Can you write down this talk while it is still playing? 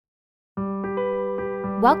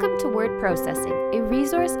Welcome to Word Processing, a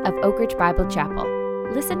resource of Oak Ridge Bible Chapel.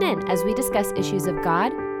 Listen in as we discuss issues of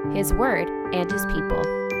God, His Word, and His people.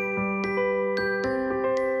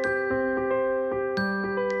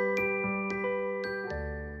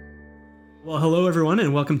 Well, hello everyone,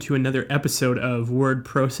 and welcome to another episode of Word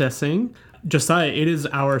Processing. Josiah, it is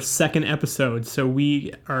our second episode, so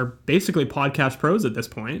we are basically podcast pros at this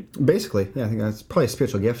point. Basically, yeah, I think that's probably a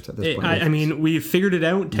spiritual gift at this point. I mean, we've figured it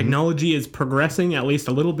out. Technology is progressing at least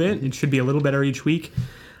a little bit. It should be a little better each week.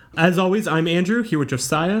 As always, I'm Andrew, here with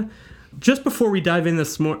Josiah. Just before we dive in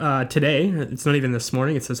today, it's not even this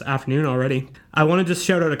morning, it's this afternoon already, I want to just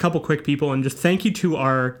shout out a couple quick people and just thank you to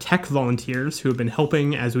our tech volunteers who have been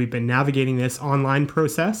helping as we've been navigating this online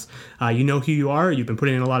process. You know who you are, you've been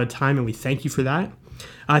putting in a lot of time, and we thank you for that.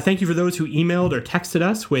 Thank you for those who emailed or texted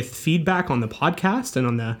us with feedback on the podcast and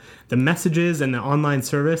on the messages and the online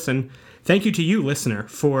service. And thank you to you, listener,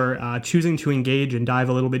 for choosing to engage and dive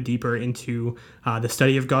a little bit deeper into the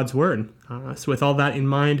study of God's Word. So with all that in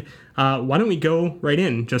mind, why don't we go right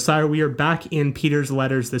in? Josiah, we are back in Peter's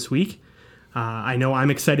letters this week. I know I'm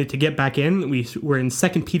excited to get back in. We're in 2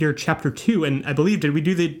 Peter chapter 2, and I believe, did we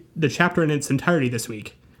do the chapter in its entirety this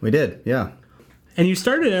week? We did, yeah. And you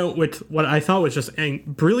started out with what I thought was just a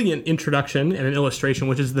brilliant introduction and an illustration,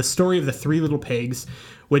 which is the story of the three little pigs,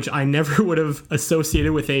 which I never would have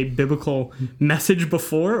associated with a biblical message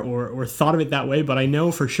before or thought of it that way, but I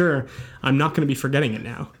know for sure I'm not going to be forgetting it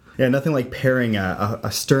now. Yeah, nothing like pairing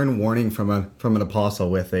a stern warning from an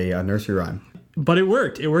apostle with a nursery rhyme. But it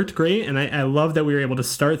worked. It worked great, and I love that we were able to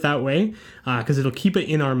start that way because it'll keep it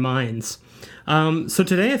in our minds. So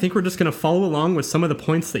today I think we're just going to follow along with some of the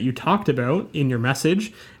points that you talked about in your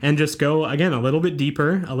message and just go, again, a little bit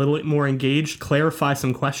deeper, a little bit more engaged, clarify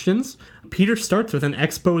some questions. Peter starts with an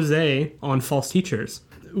expose on false teachers.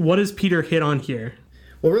 What does Peter hit on here?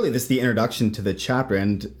 Well, really, this is the introduction to the chapter,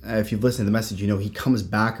 and if you've listened to the message, you know he comes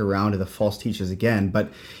back around to the false teachers again,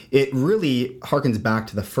 but it really harkens back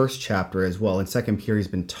to the first chapter as well. In 2 Peter, he's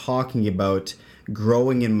been talking about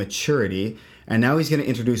growing in maturity, and now he's going to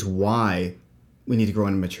introduce why we need to grow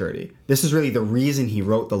in maturity. This is really the reason he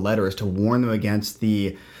wrote the letter, is to warn them against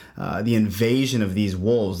the invasion of these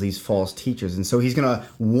wolves, these false teachers. And so he's going to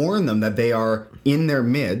warn them that they are in their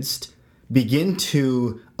midst, begin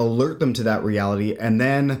to alert them to that reality, and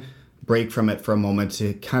then break from it for a moment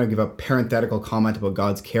to kind of give a parenthetical comment about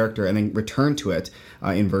God's character and then return to it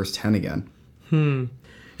in verse 10 again.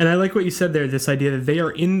 And I like what you said there, this idea that they are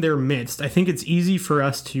in their midst. I think it's easy for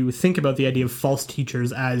us to think about the idea of false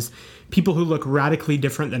teachers as people who look radically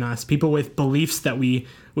different than us, people with beliefs that we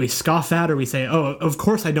scoff at, or we say, oh, of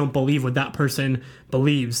course I don't believe what that person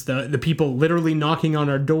believes. The people literally knocking on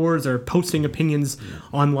our doors or posting opinions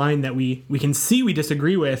online that we can see we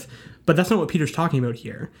disagree with, but that's not what Peter's talking about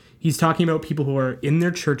here. He's talking about people who are in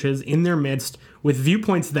their churches, in their midst, with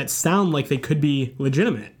viewpoints that sound like they could be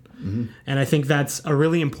legitimate. And I think that's a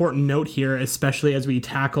really important note here, especially as we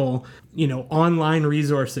tackle, online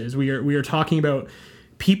resources. We are talking about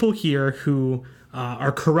people here who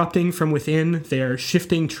are corrupting from within. They're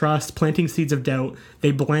shifting trust, planting seeds of doubt.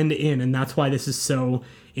 They blend in, and that's why this is so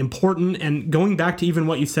important. And going back to even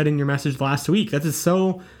what you said in your message last week, that is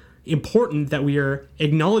so important that we are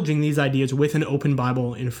acknowledging these ideas with an open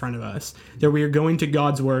Bible in front of us, that we are going to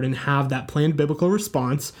God's Word and have that planned biblical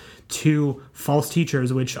response to false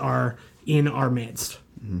teachers which are in our midst.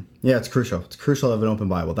 Yeah, it's crucial. It's crucial to have an open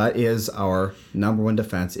Bible. That is our number one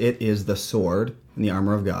defense. It is the sword and the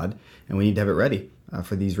armor of God, and we need to have it ready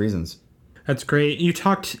for these reasons. That's great. You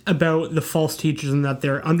talked about the false teachers and that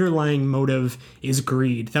their underlying motive is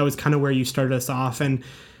greed. That was kind of where you started us off, and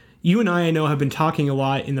you and I know, have been talking a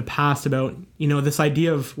lot in the past about, this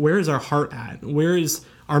idea of where is our heart at? Where is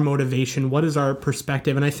our motivation? What is our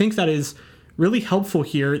perspective? And I think that is really helpful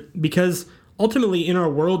here because ultimately in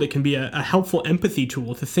our world, it can be a helpful empathy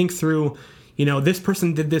tool to think through, this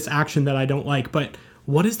person did this action that I don't like, but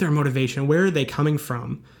what is their motivation? Where are they coming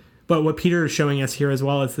from? But what Peter is showing us here as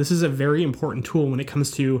well is this is a very important tool when it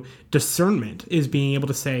comes to discernment, is being able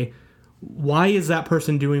to say, why is that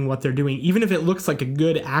person doing what they're doing? Even if it looks like a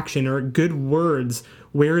good action or good words,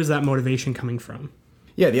 where is that motivation coming from?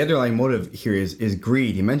 Yeah, the underlying motive here is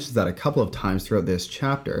greed. He mentions that a couple of times throughout this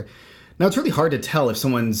chapter. Now, it's really hard to tell if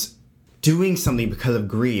someone's doing something because of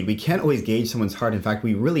greed. We can't always gauge someone's heart. In fact,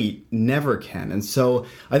 we really never can. And so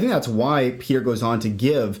I think that's why Peter goes on to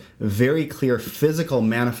give very clear physical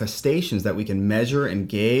manifestations that we can measure and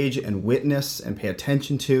gauge and witness and pay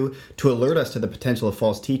attention to alert us to the potential of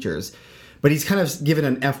false teachers. But he's kind of given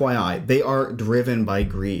an FYI. They are driven by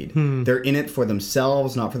greed. They're in it for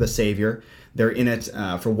themselves, not for the Savior. They're in it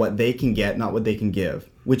for what they can get, not what they can give,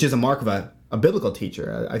 which is a mark of a a biblical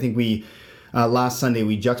teacher. I think we last Sunday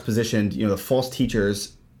we juxtapositioned the false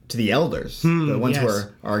teachers to the elders, the ones who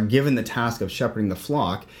are given the task of shepherding the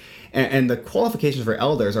flock. And the qualifications for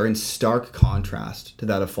elders are in stark contrast to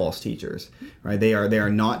that of false teachers, right? They are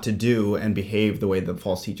not to do and behave the way the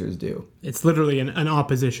false teachers do. It's literally an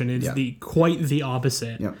opposition. It's quite the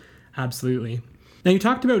opposite. Yeah. Absolutely. Now, you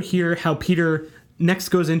talked about here how Peter next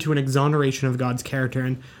goes into an exoneration of God's character.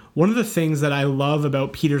 And one of the things that I love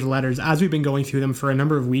about Peter's letters, as we've been going through them for a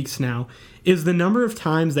number of weeks now, is the number of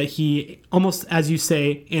times that he almost, as you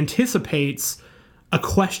say, anticipates a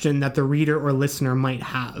question that the reader or listener might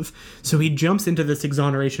have. So he jumps into this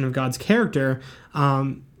exoneration of God's character,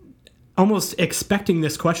 almost expecting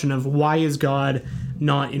this question of why is God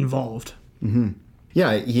not involved? Mm-hmm.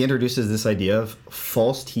 Yeah, he introduces this idea of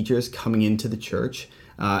false teachers coming into the church,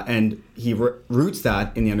 and he roots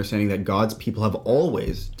that in the understanding that God's people have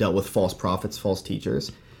always dealt with false prophets, false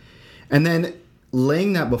teachers. And then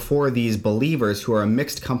laying that before these believers who are a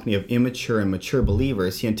mixed company of immature and mature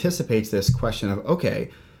believers, he anticipates this question of, okay,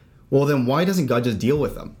 well then why doesn't God just deal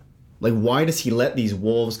with them? Like, why does he let these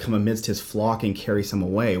wolves come amidst his flock and carry some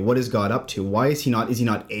away? What is God up to? Why is he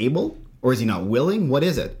not able? Or is he not willing? What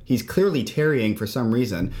is it? He's clearly tarrying for some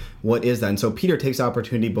reason. What is that? And so Peter takes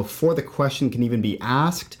opportunity before the question can even be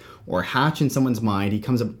asked or hatch in someone's mind. He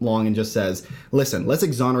comes along and just says, listen, let's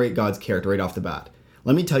exonerate God's character right off the bat.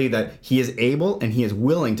 Let me tell you that he is able and he is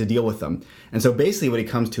willing to deal with them. And so basically what he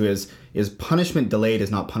comes to is punishment delayed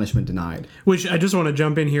is not punishment denied. Which I just want to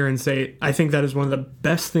jump in here and say, I think that is one of the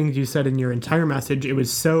best things you said in your entire message. It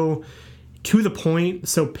was so to the point,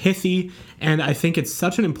 so pithy, and I think it's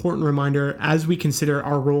such an important reminder as we consider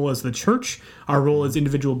our role as the church, our role as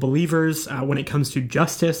individual believers when it comes to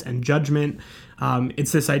justice and judgment.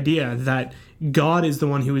 It's this idea that God is the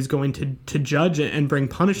one who is going to judge and bring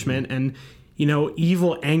punishment, and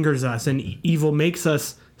evil angers us and evil makes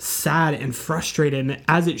us sad and frustrated,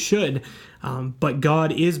 as it should. But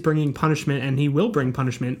God is bringing punishment, and he will bring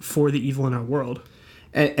punishment for the evil in our world.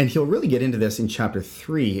 And he'll really get into this in chapter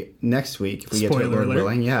 3 next week, if we get to it, Spoiler Lord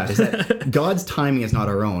willing. Yeah, is that God's timing is not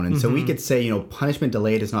our own. And so we could say, punishment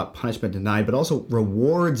delayed is not punishment denied, but also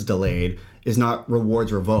rewards delayed is not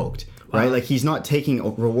rewards revoked, right? Like he's not taking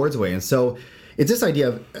rewards away. And so it's this idea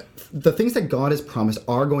of the things that God has promised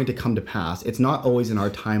are going to come to pass. It's not always in our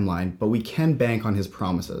timeline, but we can bank on his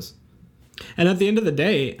promises. And at the end of the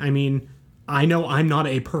day, I mean, I know I'm not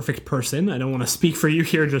a perfect person. I don't want to speak for you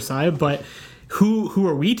here, Josiah, but who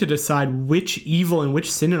are we to decide which evil and which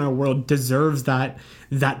sin in our world deserves that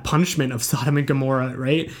punishment of Sodom and Gomorrah,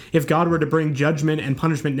 right? If God were to bring judgment and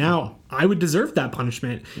punishment now, I would deserve that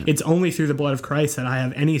punishment. Yeah. It's only through the blood of Christ that I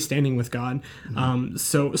have any standing with God. Mm-hmm.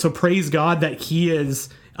 So praise God that he is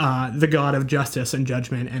the God of justice and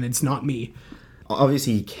judgment, and it's not me.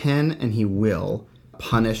 Obviously, he can and he will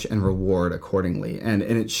punish and reward accordingly. And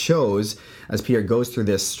it shows, as Peter goes through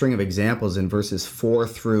this string of examples in verses 4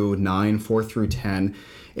 through 9, 4 through 10,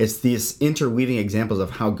 it's these interweaving examples of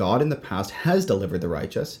how God in the past has delivered the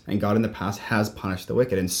righteous and God in the past has punished the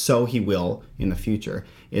wicked, and so he will in the future,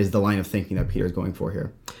 is the line of thinking that Peter's going for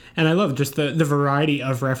here. And I love just the variety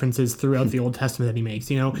of references throughout the Old Testament that he makes.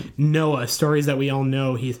 Noah, stories that we all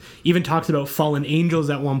know. He even talks about fallen angels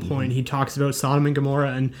at one point. He talks about Sodom and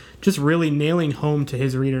Gomorrah, and just really nailing home to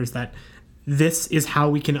his readers that this is how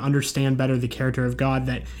we can understand better the character of God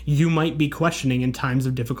that you might be questioning in times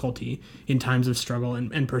of difficulty, in times of struggle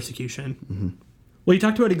and persecution. Mm-hmm. Well, you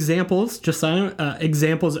talked about examples, Josiah,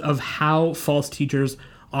 examples of how false teachers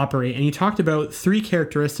operate. And you talked about 3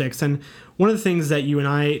 characteristics. And one of the things that you and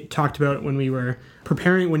I talked about when you were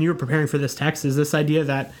preparing for this text is this idea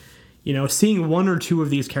that, seeing 1 or 2 of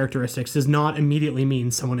these characteristics does not immediately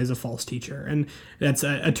mean someone is a false teacher. And that's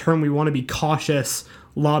a term we want to be cautious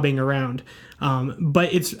lobbing around.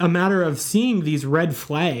 But it's a matter of seeing these red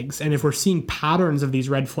flags. And if we're seeing patterns of these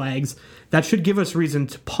red flags, that should give us reason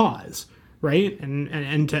to pause, right?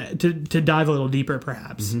 And to dive a little deeper,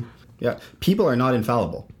 perhaps. Mm-hmm. Yeah, people are not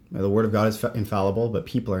infallible. The Word of God is infallible, but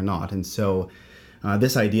people are not. And so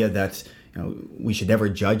this idea that we should never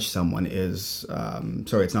judge someone is,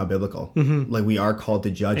 it's not biblical. Mm-hmm. Like, we are called to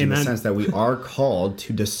judge Amen. In the sense that we are called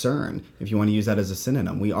to discern, if you want to use that as a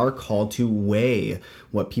synonym. We are called to weigh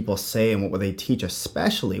what people say and what they teach,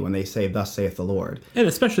 especially when they say, "Thus saith the Lord." And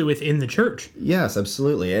especially within the church. Yes,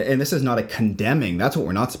 absolutely. And this is not a condemning. That's what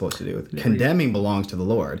we're not supposed to do. Condemning belongs to the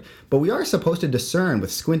Lord. But we are supposed to discern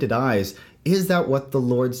with squinted eyes, is that what the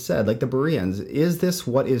Lord said? Like the Bereans, is this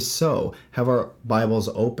what is so? Have our Bibles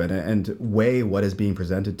open and weigh what is being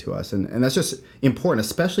presented to us. And that's just important,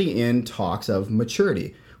 especially in talks of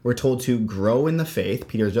maturity, We're told to grow in the faith.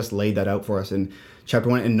 Peter just laid that out for us in chapter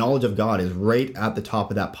 1. And knowledge of God is right at the top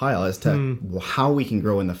of that pile as to how we can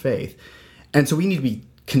grow in the faith. And so we need to be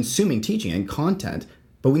consuming teaching and content,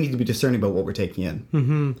 but we need to be discerning about what we're taking in.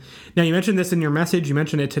 Mm-hmm. Now, you mentioned this in your message. You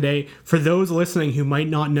mentioned it today. For those listening who might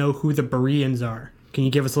not know who the Bereans are, can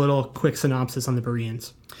you give us a little quick synopsis on the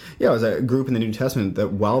Bereans? Yeah, it was a group in the New Testament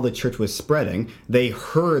that while the church was spreading, they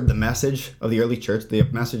heard the message of the early church, the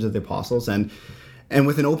message of the apostles, and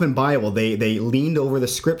with an open Bible, they leaned over the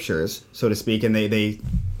scriptures, so to speak, and they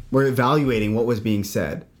were evaluating what was being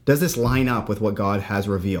said. Does this line up with what God has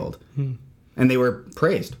revealed? And they were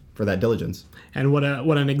praised for that diligence. And what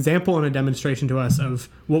an example and a demonstration to us of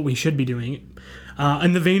what we should be doing.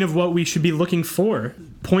 In the vein of what we should be looking for,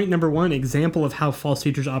 point number 1, example of how false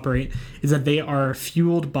teachers operate, is that they are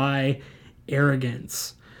fueled by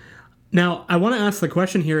arrogance. Now, I want to ask the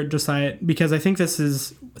question here, Josiah, because I think this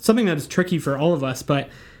is something that is tricky for all of us, but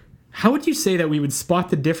how would you say that we would spot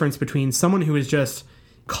the difference between someone who is just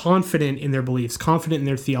confident in their beliefs, confident in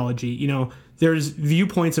their theology? You know, there's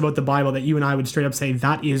viewpoints about the Bible that you and I would straight up say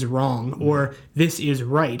that is wrong or this is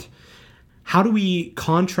right. How do we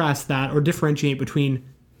contrast that or differentiate between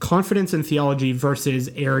confidence in theology versus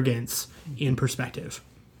arrogance in perspective?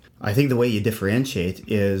 I think the way you differentiate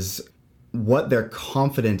is what they're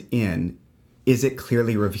confident in. Is it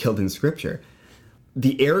clearly revealed in Scripture?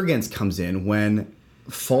 The arrogance comes in when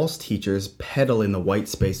false teachers peddle in the white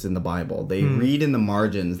space in the Bible. They read in the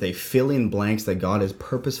margins. They fill in blanks that God has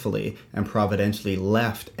purposefully and providentially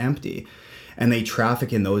left empty. And they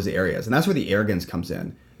traffic in those areas. And that's where the arrogance comes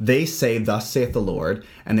in. They say, "Thus saith the Lord,"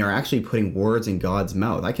 and they're actually putting words in God's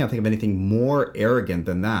mouth. I can't think of anything more arrogant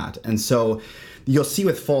than that. And so you'll see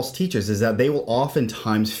with false teachers is that they will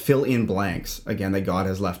oftentimes fill in blanks, again, that God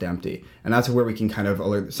has left empty. And that's where we can kind of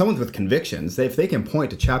alert someone with convictions. If they can point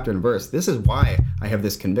to chapter and verse, this is why I have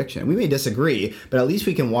this conviction. We may disagree, but at least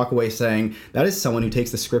we can walk away saying that is someone who takes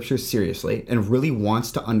the scriptures seriously and really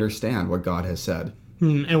wants to understand what God has said.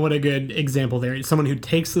 And what a good example there. Someone who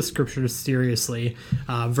takes the scriptures seriously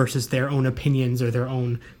versus their own opinions or their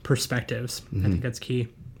own perspectives. I think that's key.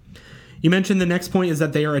 You mentioned the next point is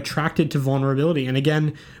that they are attracted to vulnerability. And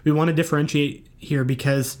again, we want to differentiate here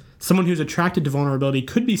because someone who's attracted to vulnerability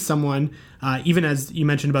could be someone, even as you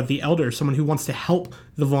mentioned about the elder, someone who wants to help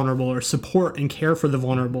the vulnerable or support and care for the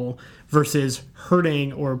vulnerable versus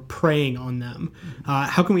hurting or preying on them.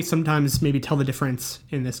 How can we sometimes maybe tell the difference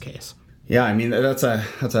in this case? Yeah, I mean, that's a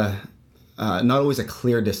not always a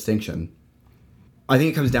clear distinction. I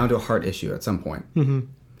think it comes down to a heart issue at some point.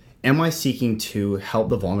 Am I seeking to help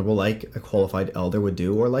the vulnerable like a qualified elder would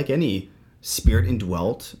do, or like any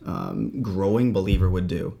spirit-indwelt, growing believer would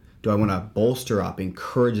do? Do I want to bolster up,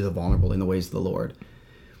 encourage the vulnerable in the ways of the Lord?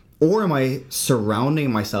 Or am I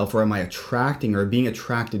surrounding myself, or am I attracting or being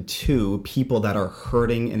attracted to people that are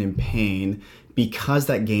hurting and in pain because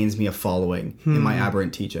that gains me a following in my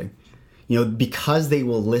aberrant teaching? You know, because they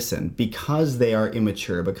will listen, because they are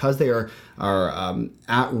immature, because they are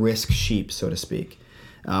at-risk sheep, so to speak.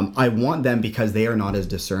 I want them because they are not as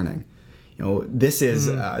discerning. You know, this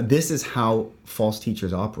is how false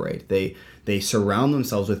teachers operate. They surround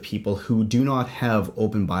themselves with people who do not have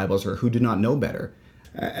open Bibles or who do not know better.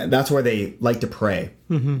 That's where they like to pray,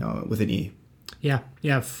 with an E. Yeah,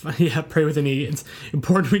 pray with an E. It's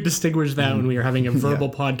important we distinguish that when we are having a verbal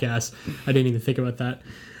podcast. I didn't even think about that.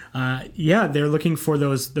 They're looking for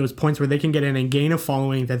those points where they can get in and gain a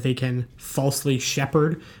following that they can falsely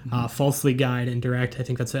shepherd, falsely guide and direct. I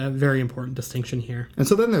think that's a very important distinction here. And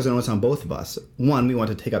so then there's an onus on both of us. One, we want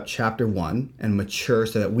to take up chapter 1 and mature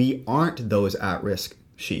so that we aren't those at-risk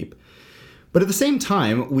sheep. But at the same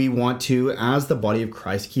time, we want to, as the body of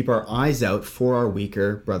Christ, keep our eyes out for our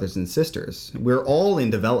weaker brothers and sisters. We're all in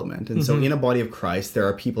development. And so in a body of Christ, there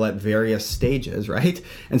are people at various stages, right?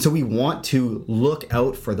 And so we want to look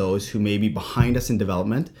out for those who may be behind us in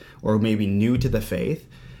development or maybe new to the faith.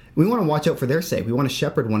 We want to watch out for their sake. We want to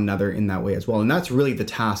shepherd one another in that way as well. And that's really the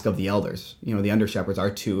task of the elders. You know, the under shepherds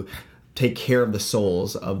are to take care of the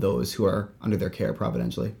souls of those who are under their care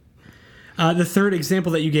providentially. The third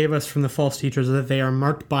example that you gave us from the false teachers is that they are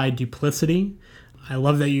marked by duplicity. I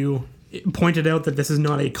love that you pointed out that this is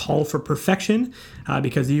not a call for perfection,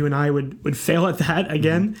 because you and I would fail at that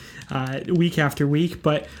again, week after week.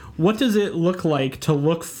 But what does it look like to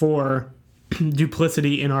look for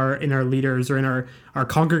duplicity in our leaders or in our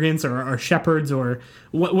congregants or our shepherds? Or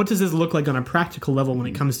what does this look like on a practical level when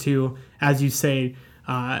it comes to, as you say,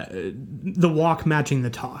 the walk matching the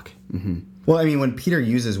talk? Well, I mean, when Peter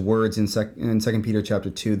uses words in 2 Peter chapter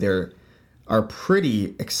 2, there are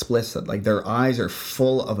pretty explicit. Like their eyes are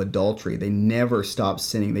full of adultery. They never stop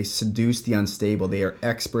sinning. They seduce the unstable. They are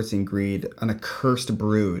experts in greed, an accursed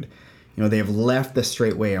brood. They have left the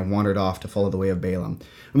straight way and wandered off to follow the way of Balaam.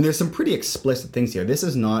 I mean, there's some pretty explicit things here. This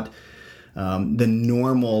is not the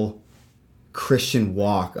normal Christian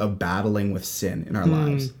walk of battling with sin in our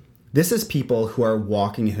lives. This is people who are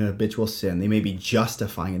walking in habitual sin. They may be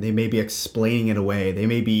justifying it. They may be explaining it away. They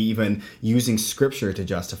may be even using scripture to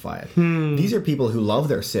justify it. These are people who love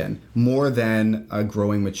their sin more than a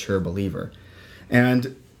growing, mature believer.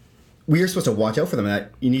 And we are supposed to watch out for them.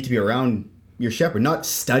 That you need to be around your shepherd, not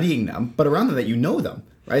studying them, but around them that you know them,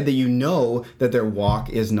 right? That you know that their walk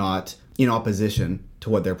is not in opposition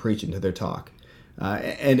to what they're preaching, to their talk.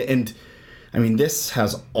 And I mean, this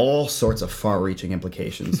has all sorts of far-reaching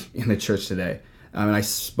implications in the church today. And I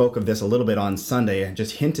spoke of this a little bit on Sunday and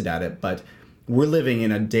just hinted at it, but we're living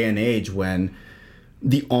in a day and age when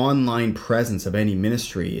the online presence of any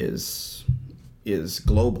ministry is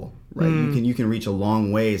global, right? You can reach a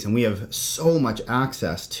long ways, and we have so much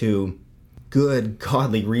access to good,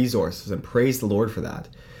 godly resources, and praise the Lord for that.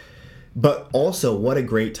 But also, what a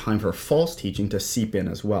great time for false teaching to seep in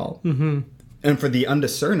as well. And for the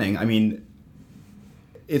undiscerning, I mean,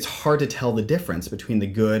 it's hard to tell the difference between the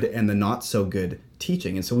good and the not so good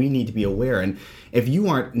teaching. And so we need to be aware. And if you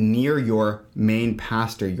aren't near your main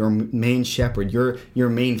pastor, your main shepherd, your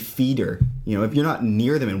main feeder, if you're not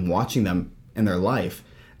near them and watching them in their life,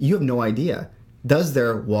 you have no idea. Does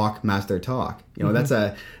their walk match their talk?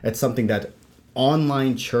 That's something that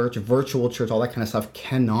online church, virtual church, all that kind of stuff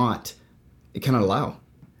cannot allow.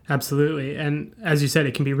 Absolutely. And as you said,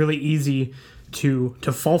 it can be really easy to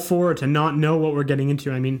fall for, to not know what we're getting into.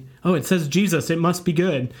 I mean, it says Jesus, it must be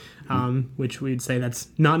good, which we'd say that's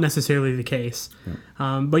not necessarily the case.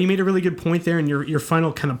 But you made a really good point there, and your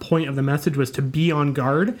final kind of point of the message was to be on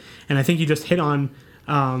guard. And I think you just hit on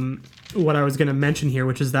what I was going to mention here,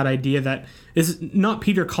 which is that idea that is not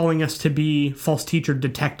Peter calling us to be false teacher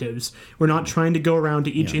detectives. We're not trying to go around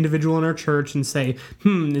to each individual in our church and say,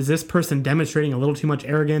 is this person demonstrating a little too much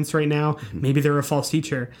arrogance right now? Maybe they're a false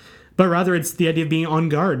teacher. But rather, it's the idea of being on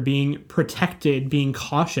guard, being protected, being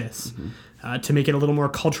cautious, to make it a little more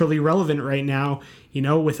culturally relevant right now.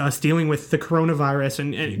 With us dealing with the coronavirus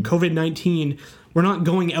and COVID-19, we're not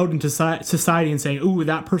going out into society and saying, ooh,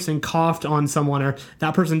 that person coughed on someone, or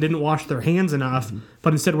that person didn't wash their hands enough.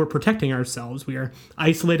 But instead, we're protecting ourselves. We are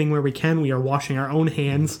isolating where we can. We are washing our own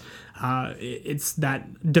hands. It's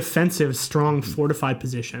that defensive, strong, fortified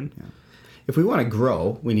position. If we want to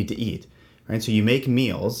grow, we need to eat. Right? So you make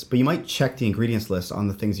meals, but you might check the ingredients list on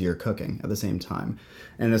the things you're cooking at the same time.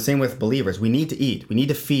 And the same with believers. We need to eat. We need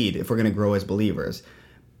to feed if we're going to grow as believers.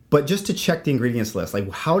 But just to check the ingredients list,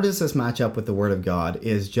 like how does this match up with the Word of God,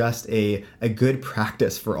 is just a good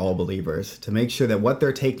practice for all believers to make sure that what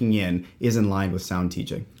they're taking in is in line with sound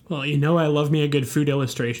teaching. Well, I love me a good food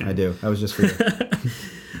illustration. I do. I was just for you.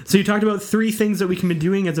 So you talked about 3 things that we can be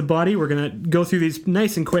doing as a body. We're going to go through these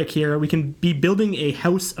nice and quick here. We can be building a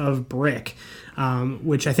house of brick,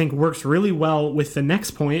 which I think works really well with the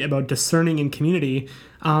next point about discerning in community.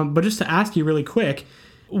 But just to ask you really quick,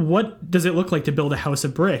 what does it look like to build a house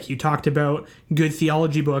of brick? You talked about good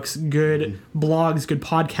theology books, good blogs, good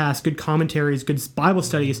podcasts, good commentaries, good Bible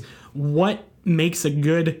studies. What makes a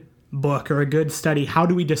good book or a good study? How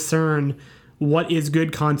do we discern what is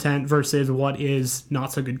good content versus what is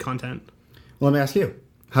not so good content? Well, let me ask you,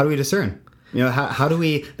 how do we discern? How do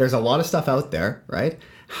we, there's a lot of stuff out there, right?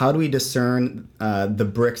 How do we discern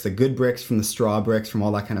the bricks, the good bricks from the straw bricks, from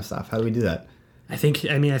all that kind of stuff? How do we do that? I think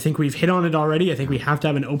we've hit on it already. I think we have to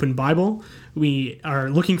have an open Bible. We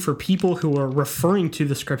are looking for people who are referring to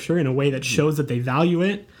the scripture in a way that shows that they value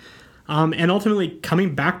it. And ultimately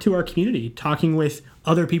coming back to our community, talking with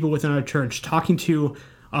other people within our church, talking to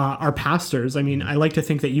our pastors. I mean, I like to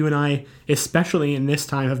think that you and I, especially in this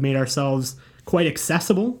time, have made ourselves quite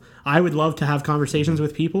accessible. I would love to have conversations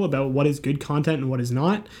with people about what is good content and what is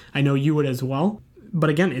not. I know you would as well. But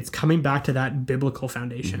again, it's coming back to that biblical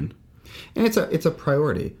foundation. And it's a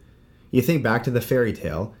priority. You think back to the fairy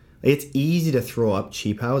tale, it's easy to throw up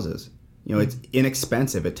cheap houses. It's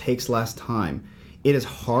inexpensive. It takes less time. It is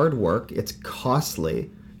hard work. It's costly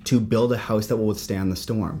to build a house that will withstand the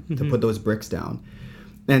storm, to put those bricks down.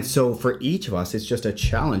 And so for each of us, it's just a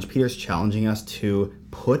challenge. Peter's challenging us to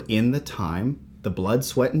put in the time, the blood,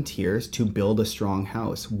 sweat, and tears to build a strong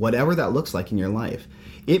house, whatever that looks like in your life.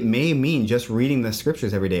 It may mean just reading the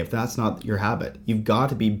scriptures every day if that's not your habit. You've got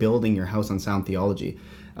to be building your house on sound theology.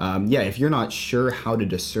 If you're not sure how to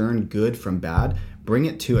discern good from bad, bring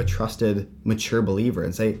it to a trusted, mature believer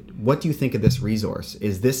and say, what do you think of this resource?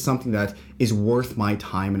 Is this something that is worth my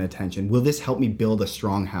time and attention? Will this help me build a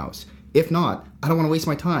strong house? If not, I don't want to waste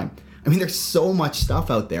my time. I mean, there's so much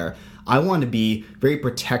stuff out there. I want to be very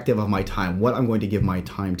protective of my time, what I'm going to give my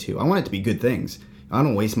time to. I want it to be good things. I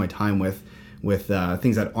don't waste my time with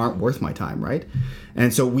things that aren't worth my time, right?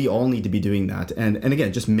 And so we all need to be doing that. And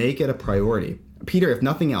again, just make it a priority. Peter, if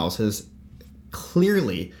nothing else, has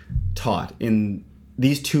clearly taught in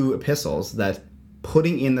these two epistles that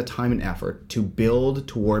putting in the time and effort to build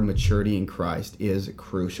toward maturity in Christ is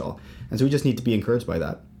crucial. And so we just need to be encouraged by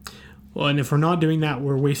that. Well, and if we're not doing that,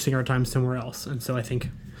 we're wasting our time somewhere else. And so I think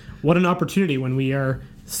what an opportunity when we are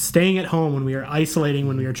staying at home, when we are isolating,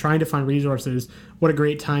 when we are trying to find resources, what a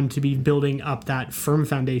great time to be building up that firm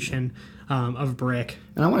foundation of brick.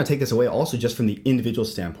 And I want to take this away also just from the individual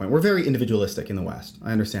standpoint. We're very individualistic in the West.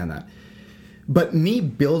 I understand that. But me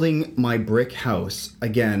building my brick house,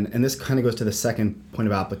 again, and this kind of goes to the second point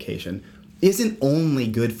of application, isn't only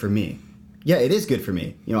good for me. Yeah, it is good for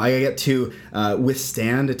me. You know, I get to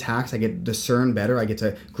withstand attacks. I get to discern better. I get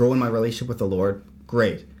to grow in my relationship with the Lord.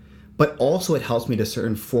 Great. But also it helps me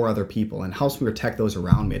discern for other people and helps me protect those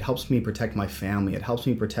around me. It helps me protect my family. It helps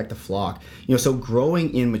me protect the flock. You know, so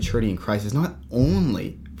growing in maturity in Christ is not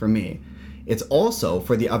only for me. It's also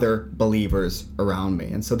for the other believers around me.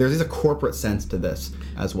 And so there's a corporate sense to this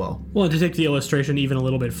as well. Well, to take the illustration even a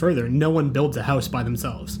little bit further, no one builds a house by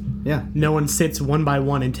themselves. Yeah. No one sits one by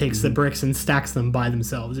one and takes the bricks and stacks them by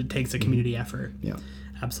themselves. It takes a community effort. Yeah.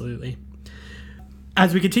 Absolutely.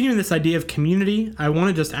 As we continue in this idea of community, I want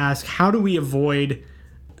to just ask, how do we avoid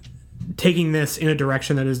taking this in a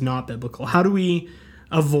direction that is not biblical? How do we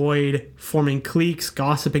avoid forming cliques,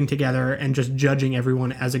 gossiping together, and just judging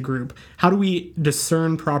everyone as a group? How do we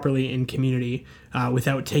discern properly in community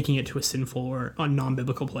without taking it to a sinful or a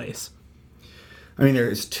non-biblical place? I mean,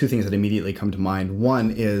 there's two things that immediately come to mind.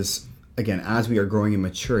 One is, again, as we are growing in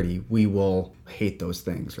maturity, we will hate those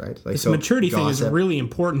things, right? Like, this maturity thing is really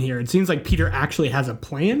important here. It seems like Peter actually has a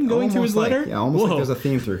plan going through his letter. Yeah, almost like there's a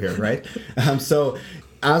theme through here, right? So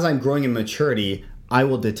as I'm growing in maturity, I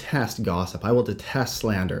will detest gossip. I will detest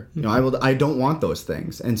slander. You know, I don't want those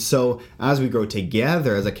things. And so as we grow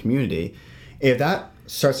together as a community, if that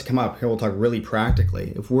starts to come up, here we'll talk really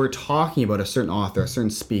practically. If we're talking about a certain author, a certain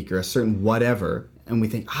speaker, a certain whatever, and we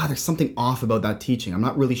think, there's something off about that teaching, I'm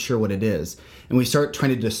not really sure what it is, and we start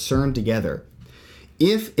trying to discern together,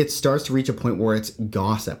 if it starts to reach a point where it's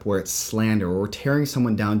gossip, where it's slander, or we're tearing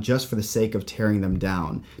someone down just for the sake of tearing them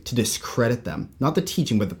down, to discredit them, not the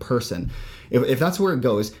teaching, but the person, if that's where it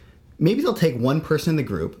goes, maybe they'll take one person in the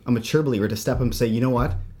group, a mature believer, to step up and say, you know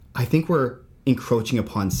what, I think we're encroaching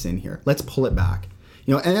upon sin here. Let's pull it back.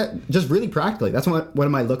 You know, and that, just really practically, that's what it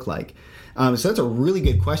might look like. So that's a really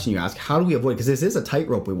good question you ask. How do we avoid? Because this is a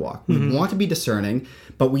tightrope we walk. We want to be discerning,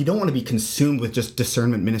 but we don't want to be consumed with just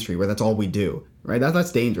discernment ministry where that's all we do, right?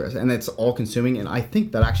 That's dangerous, and it's all consuming, and I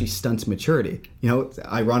think that actually stunts maturity, you know,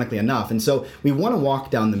 ironically enough. And so we want to walk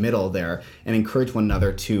down the middle there and encourage one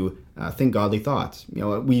another to think godly thoughts. You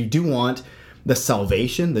know, we do want the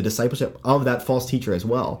salvation, the discipleship of that false teacher as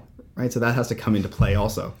well, right? So that has to come into play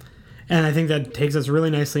also. And I think that takes us really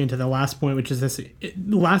nicely into the last point, which is this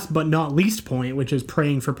last but not least point, which is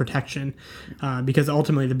praying for protection. Because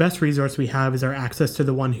ultimately the best resource we have is our access to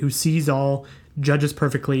the one who sees all, judges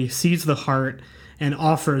perfectly, sees the heart, and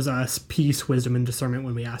offers us peace, wisdom, and discernment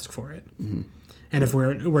when we ask for it. Mm-hmm. And if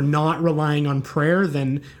we're not relying on prayer,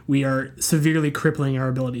 then we are severely crippling our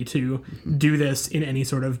ability to do this in any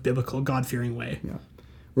sort of biblical, God-fearing way. Yeah.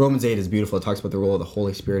 Romans 8 is beautiful. It talks about the role of the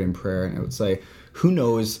Holy Spirit in prayer. And it would say, who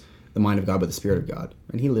knows the mind of God but the Spirit of God?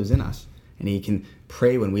 And he lives in us. And he can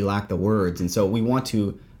pray when we lack the words. And so we want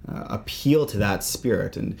to appeal to that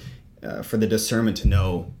Spirit and for the discernment to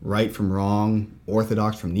know right from wrong,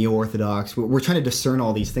 orthodox from neo-orthodox. We're trying to discern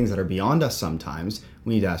all these things that are beyond us sometimes.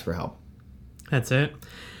 We need to ask for help. That's it.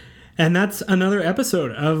 And that's another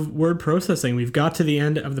episode of Word Processing. We've got to the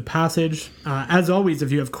end of the passage. As always, if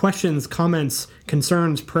you have questions, comments,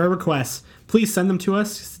 concerns, prayer requests, please send them to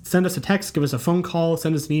us. Send us a text, give us a phone call,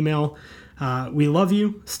 send us an email. We love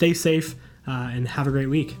you. Stay safe, and have a great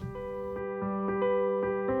week.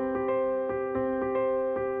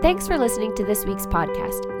 Thanks for listening to this week's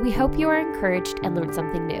podcast. We hope you are encouraged and learned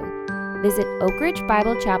something new. Visit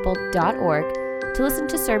oakridgebiblechapel.org to listen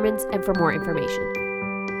to sermons and for more information.